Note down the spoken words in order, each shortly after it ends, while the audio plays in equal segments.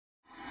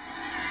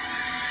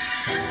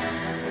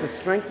The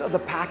strength of the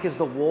pack is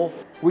the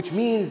wolf, which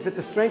means that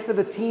the strength of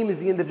the team is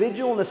the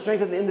individual and the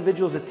strength of the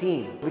individual is the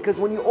team. Because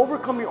when you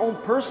overcome your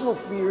own personal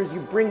fears, you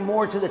bring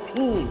more to the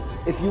team.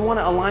 If you want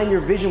to align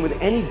your vision with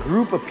any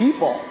group of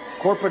people,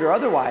 corporate or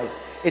otherwise,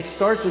 it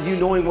starts with you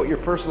knowing what your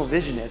personal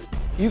vision is.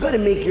 You got to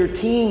make your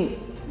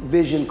team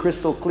vision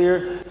crystal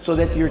clear so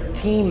that your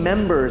team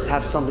members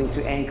have something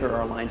to anchor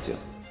or align to.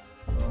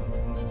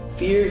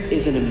 Fear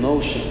is an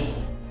emotion.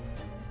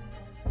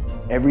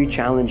 Every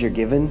challenge you're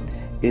given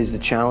is the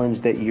challenge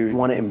that you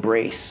want to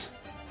embrace.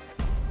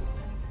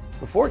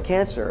 Before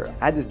cancer,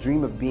 I had this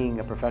dream of being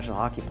a professional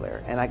hockey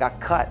player, and I got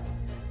cut.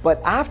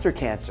 But after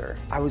cancer,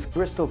 I was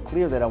crystal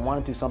clear that I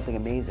want to do something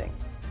amazing.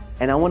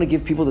 And I want to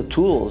give people the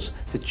tools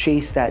to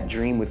chase that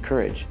dream with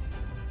courage.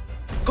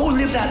 Go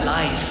live that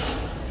life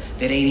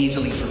that ain't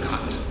easily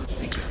forgotten.